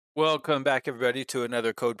Welcome back, everybody, to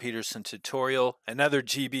another Code Peterson tutorial, another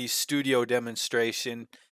GB Studio demonstration.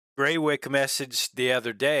 Greywick messaged the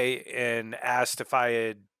other day and asked if I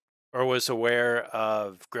had or was aware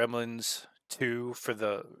of Gremlins 2 for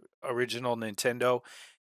the original Nintendo.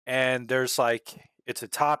 And it's a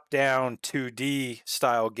top-down 2D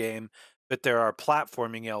style game, but there are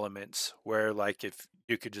platforming elements where, like, if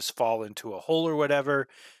you could just fall into a hole or whatever.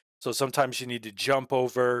 So sometimes you need to jump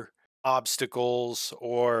over obstacles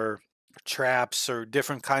or traps or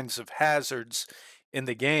different kinds of hazards in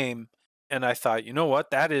the game. And I thought, you know what,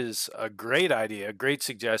 that is a great idea, a great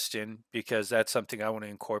suggestion, because that's something I want to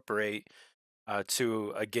incorporate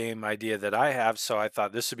to a game idea that I have. So I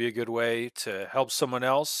thought this would be a good way to help someone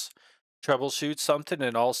else troubleshoot something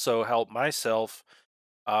and also help myself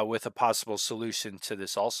with a possible solution to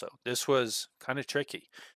this also. This was kind of tricky.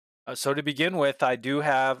 So to begin with, I do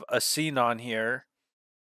have a scene on here,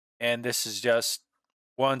 and this is just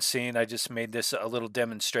one scene. I just made this a little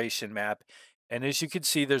demonstration map. And as you can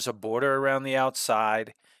see, there's a border around the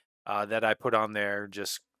outside that I put on there,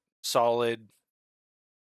 just solid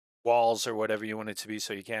walls or whatever you want it to be,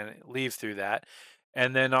 so you can't leave through that.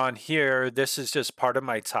 And then on here, this is just part of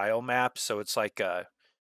my tile map. So it's like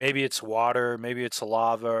maybe it's water, maybe it's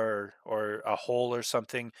lava or a hole or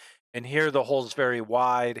something. And here the hole's very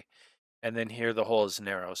wide, and then here the hole is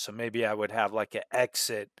narrow. So maybe I would have like an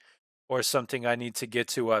exit or something I need to get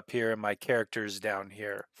to up here, and my character's down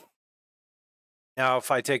here. Now,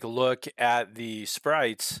 if I take a look at the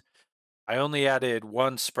sprites, I only added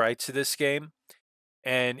one sprite to this game,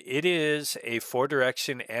 and it is a 4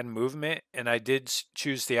 direction and movement. And I did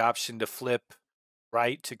choose the option to flip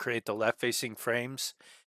right to create the left facing frames.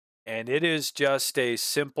 And it is just a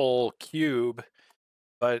simple cube,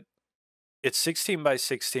 but it's 16 by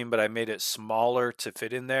 16, but I made it smaller to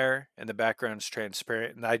fit in there, and the background's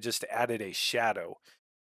transparent, and I just added a shadow.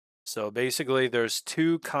 So basically, there's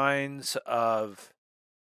two kinds of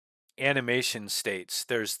animation states.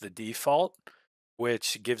 There's the default,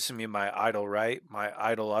 which gives me my idle right, my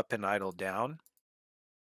idle up, and idle down.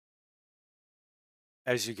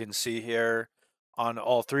 As you can see here, on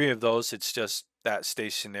all three of those, it's just that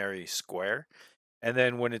stationary square. And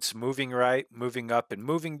then when it's moving right, moving up, and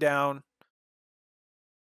moving down,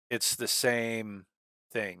 it's the same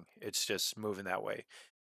thing. It's just moving that way.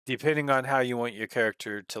 Depending on how you want your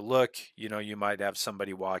character to look, you might have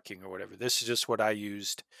somebody walking or whatever. This is just what I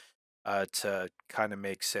used to kind of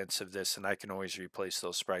make sense of this, and I can always replace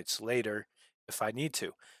those sprites later if I need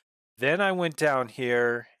to. Then I went down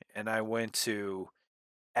here and I went to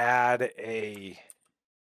add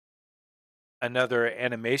another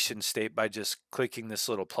animation state by just clicking this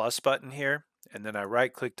little plus button here, and then I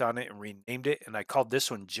right clicked on it and renamed it, and I called this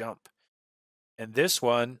one jump. And this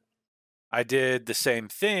one, I did the same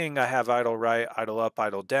thing. I have idle right, idle up,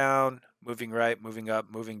 idle down, moving right, moving up,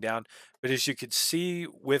 moving down. But as you can see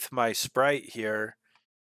with my sprite here,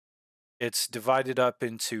 it's divided up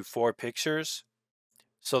into 4 pictures.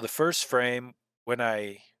 So the first frame, when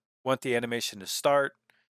I want the animation to start,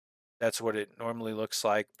 that's what it normally looks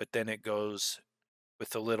like. But then it goes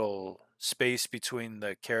with a little space between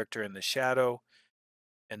the character and the shadow,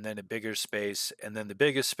 and then a bigger space, and then the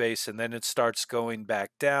biggest space, and then it starts going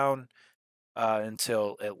back down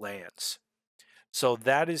until it lands. So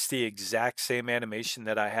that is the exact same animation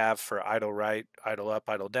that I have for idle right, idle up,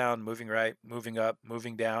 idle down, moving right, moving up,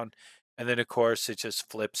 moving down. And then, of course, it just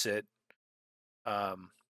flips it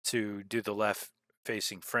to do the left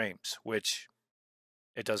facing frames, which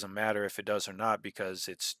it doesn't matter if it does or not because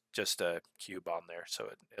it's just a cube on there. So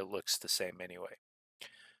it looks the same anyway.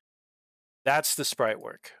 That's the sprite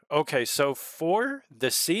work. Okay, so for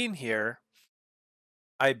the scene here,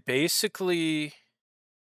 I basically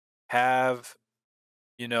have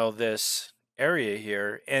this area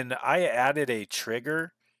here, and I added a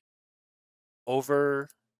trigger over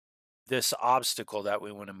this obstacle that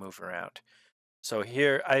we want to move around. So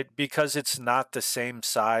here, because it's not the same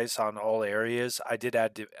size on all areas, I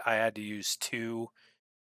had to use 2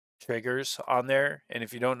 triggers on there. And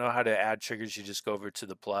if you don't know how to add triggers, you just go over to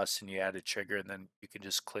the plus and you add a trigger, and then you can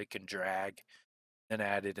just click and drag. Then I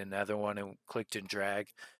added another one and clicked and drag.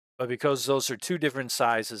 But because those are 2 different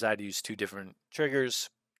sizes, I'd use 2 different triggers.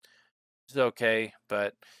 It's okay,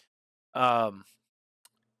 but um,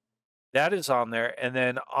 that is on there. And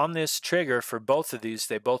then on this trigger for both of these,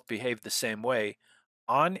 they both behave the same way.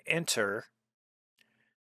 On enter,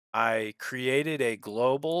 I created a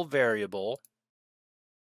global variable,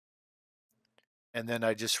 and then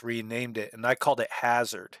I just renamed it, and I called it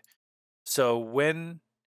hazard. So when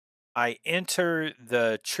I enter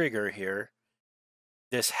the trigger here,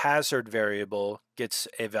 this hazard variable gets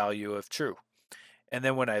a value of true. And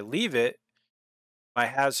then when I leave it, my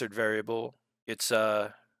hazard variable, it's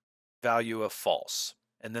a value of false.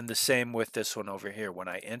 And then the same with this one over here. When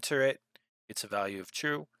I enter it, it's a value of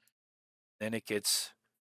true. Then it gets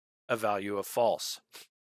a value of false.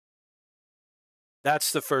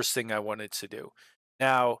 That's the first thing I wanted to do.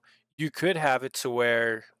 Now, you could have it to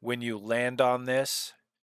where when you land on this,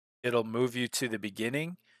 it'll move you to the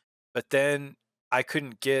beginning, but then I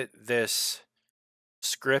couldn't get this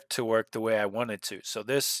script to work the way I wanted to. So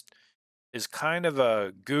this is kind of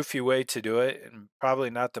a goofy way to do it and probably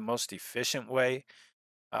not the most efficient way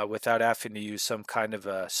without having to use some kind of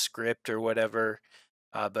a script or whatever.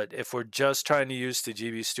 But if we're just trying to use the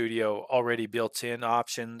GB Studio already built in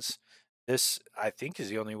options, this I think is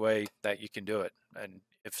the only way that you can do it. And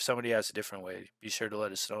if somebody has a different way, be sure to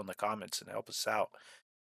let us know in the comments and help us out.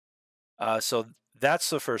 So that's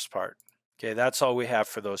the first part. Okay, that's all we have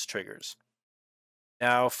for those triggers.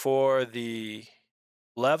 Now for the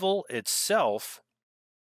level itself,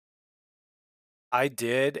 I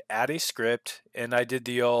did add a script and I did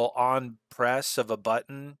the old on press of a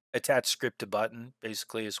button, attach script to button,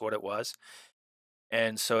 basically is what it was.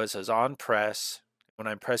 And so it says on press when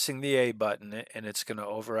I'm pressing the A button and it's going to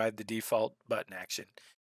override the default button action.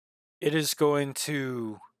 It is going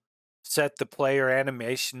to set the player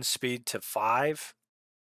animation speed to 5.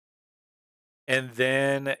 And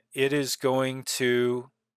then it is going to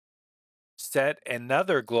set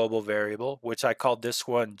another global variable, which I called this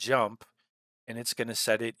one jump, and it's going to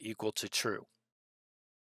set it equal to true.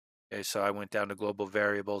 Okay, so I went down to global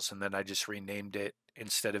variables and then I just renamed it.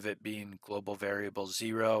 Instead of it being global variable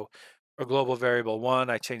 0 or global variable 1,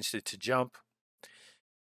 I changed it to jump.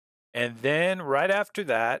 And then right after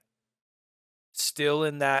that, still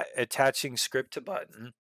in that attaching script to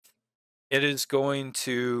button, it is going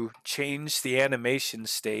to change the animation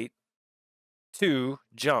state to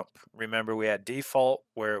jump. Remember, we had default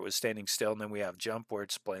where it was standing still, and then we have jump where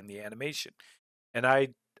it's playing the animation. And I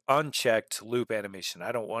unchecked loop animation.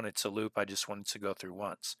 I don't want it to loop. I just want it to go through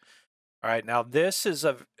once. All right, now this is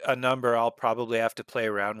a number I'll probably have to play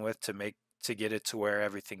around with to get it to where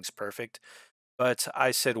everything's perfect. But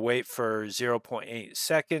I said wait for 0.8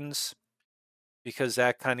 seconds because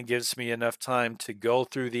that kind of gives me enough time to go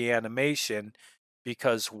through the animation,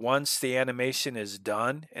 because once the animation is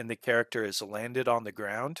done and the character is landed on the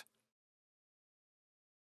ground,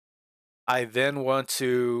 I then want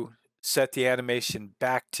to set the animation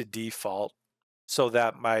back to default so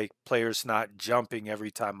that my player's not jumping every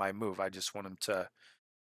time I move. I just want them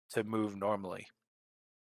to move normally.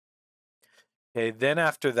 Okay, then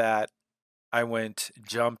after that, I went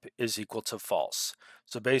jump is equal to false.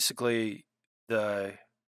 So basically, the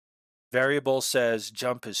variable says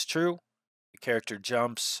jump is true, the character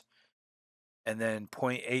jumps, and then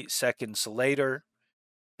 0.8 seconds later,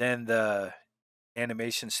 then the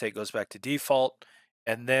animation state goes back to default,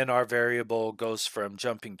 and then our variable goes from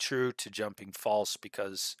jumping true to jumping false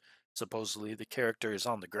because supposedly the character is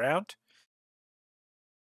on the ground.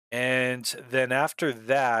 And then after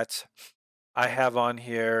that, I have on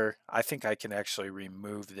here, I think I can actually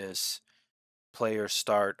remove this player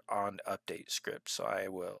start on update script. So I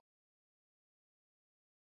will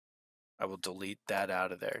delete that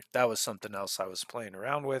out of there. That was something else I was playing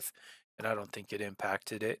around with, and I don't think it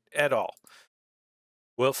impacted it at all.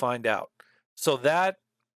 We'll find out. So that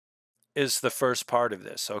is the first part of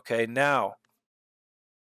this. Okay, now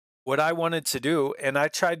what I wanted to do, and I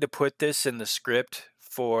tried to put this in the script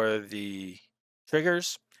for the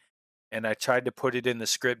triggers, and I tried to put it in the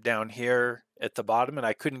script down here at the bottom, and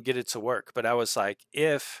I couldn't get it to work. But I was like,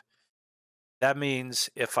 if that means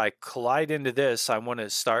if I collide into this, I want to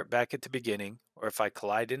start back at the beginning, or if I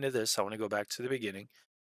collide into this, I want to go back to the beginning.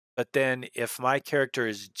 But then if my character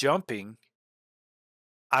is jumping,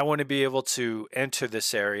 I want to be able to enter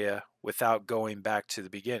this area without going back to the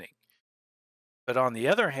beginning. But on the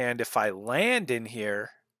other hand, if I land in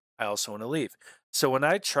here, I also want to leave. So when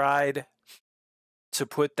I tried to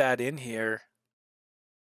put that in here,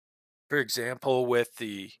 for example, with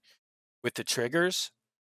the triggers,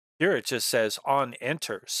 here it just says on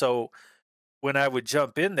enter. So when I would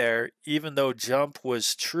jump in there, even though jump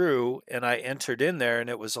was true and I entered in there and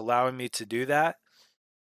it was allowing me to do that,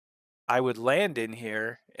 I would land in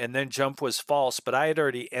here and then jump was false, but I had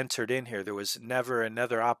already entered in here. There was never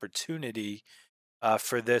another opportunity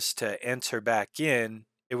for this to enter back in.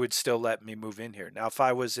 It would still let me move in here. Now, if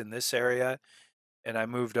I was in this area and I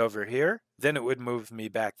moved over here, then it would move me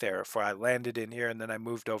back there. If I landed in here and then I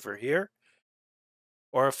moved over here,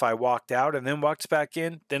 or if I walked out and then walked back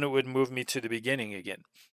in, then it would move me to the beginning again.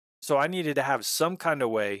 So I needed to have some kind of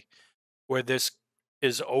way where this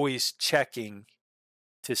is always checking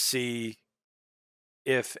to see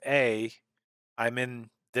if A, I'm in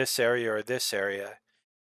this area or this area,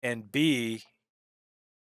 and B,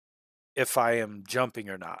 if I am jumping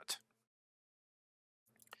or not.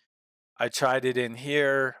 I tried it in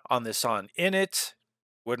here on this on init,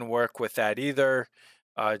 wouldn't work with that either.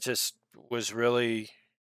 Just was really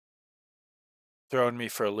throwing me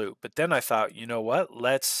for a loop. But then I thought, you know what?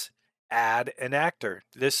 Let's add an actor.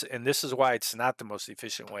 This is why it's not the most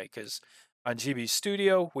efficient way, because on GB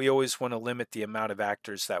Studio, we always want to limit the amount of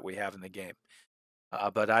actors that we have in the game.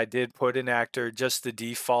 But I did put an actor, just the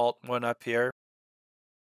default one up here.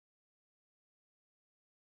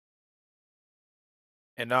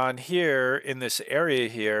 And on here, in this area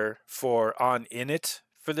here, for on init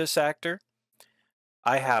for this actor,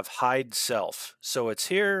 I have hide self. So it's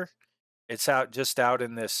here, it's out just out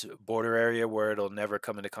in this border area where it'll never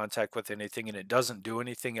come into contact with anything and it doesn't do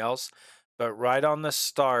anything else. But right on the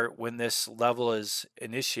start, when this level is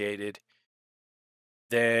initiated,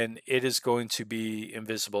 then it is going to be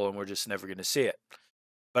invisible and we're just never going to see it.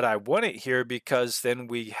 But I want it here because then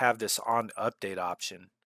we have this on update option.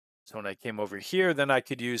 So when I came over here, then I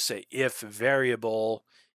could use a if variable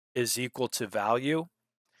is equal to value.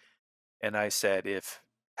 And I said if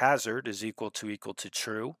hazard is equal to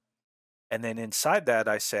true. And then inside that,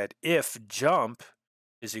 I said if jump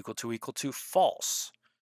is equal to false.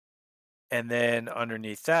 And then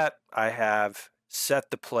underneath that, I have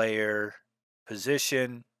set the player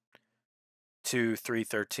position to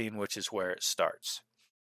 313, which is where it starts.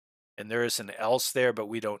 And there is an else there, but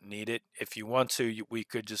we don't need it. If you want to, we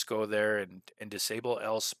could just go there and disable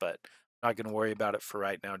else, but I'm not going to worry about it for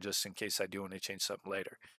right now, just in case I do want to change something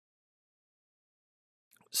later.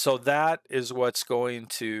 So that is what's going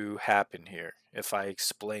to happen here if I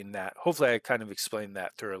explain that. Hopefully I kind of explained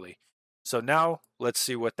that thoroughly. So now let's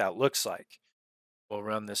see what that looks like. We'll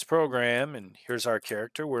run this program and here's our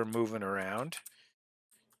character. We're moving around.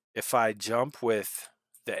 If I jump with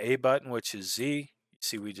the A button, which is Z, you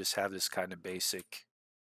see we just have this kind of basic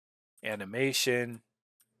animation.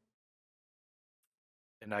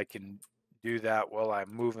 And I can do that while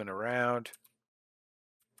I'm moving around.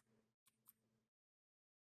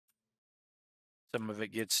 Some of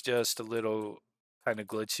it gets just a little kind of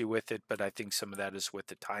glitchy with it, but I think some of that is with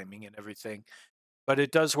the timing and everything. But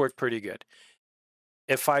it does work pretty good.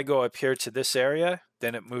 If I go up here to this area,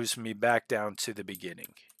 then it moves me back down to the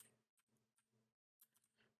beginning,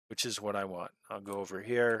 which is what I want. I'll go over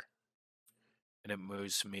here and it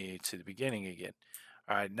moves me to the beginning again.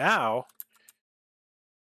 All right, now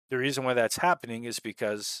the reason why that's happening is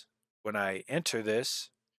because when I enter this,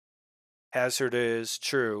 hazard is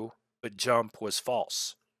true, but jump was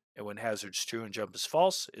false. And when hazard's true and jump is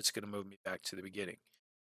false, it's going to move me back to the beginning.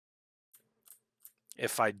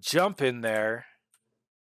 If I jump in there,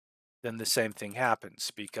 then the same thing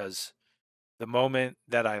happens, because the moment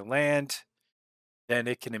that I land, then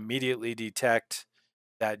it can immediately detect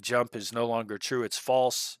that jump is no longer true, it's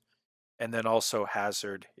false, and then also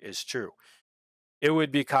hazard is true. It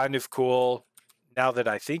would be kind of cool, now that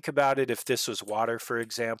I think about it, if this was water, for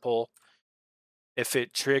example, if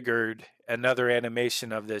it triggered another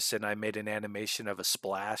animation of this and I made an animation of a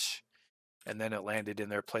splash and then it landed in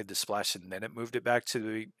there, played the splash, and then it moved it back to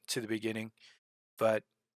the beginning. But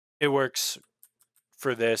it works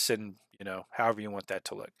for this, and you know, however you want that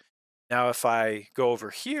to look. Now if I go over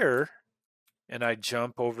here and I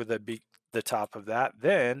jump over the top of that,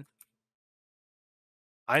 then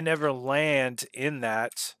I never land in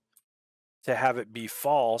that to have it be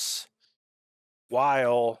false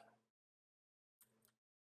while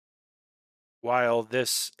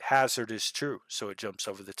this hazard is true, so it jumps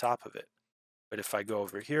over the top of it. But if I go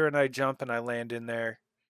over here and I jump and I land in there,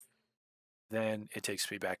 then it takes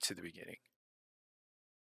me back to the beginning.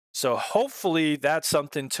 So hopefully that's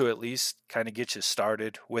something to at least kind of get you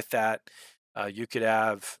started with that. You could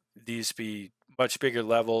have these be much bigger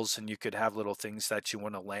levels, and you could have little things that you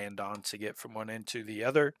want to land on to get from one end to the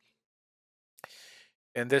other.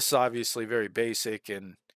 And this is obviously very basic,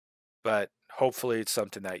 but hopefully it's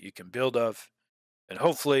something that you can build of, and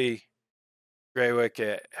hopefully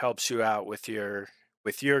Greywick helps you out with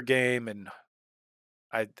your game, and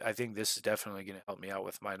I think this is definitely going to help me out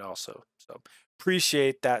with mine also. So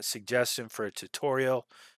appreciate that suggestion for a tutorial.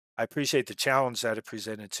 I appreciate the challenge that it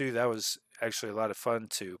presented too. That was actually a lot of fun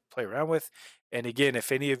to play around with. And again,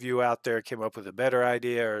 if any of you out there came up with a better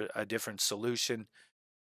idea or a different solution,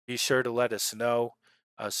 be sure to let us know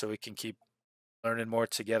so we can keep learning more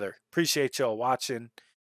together. Appreciate y'all watching,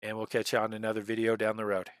 and we'll catch you on another video down the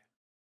road.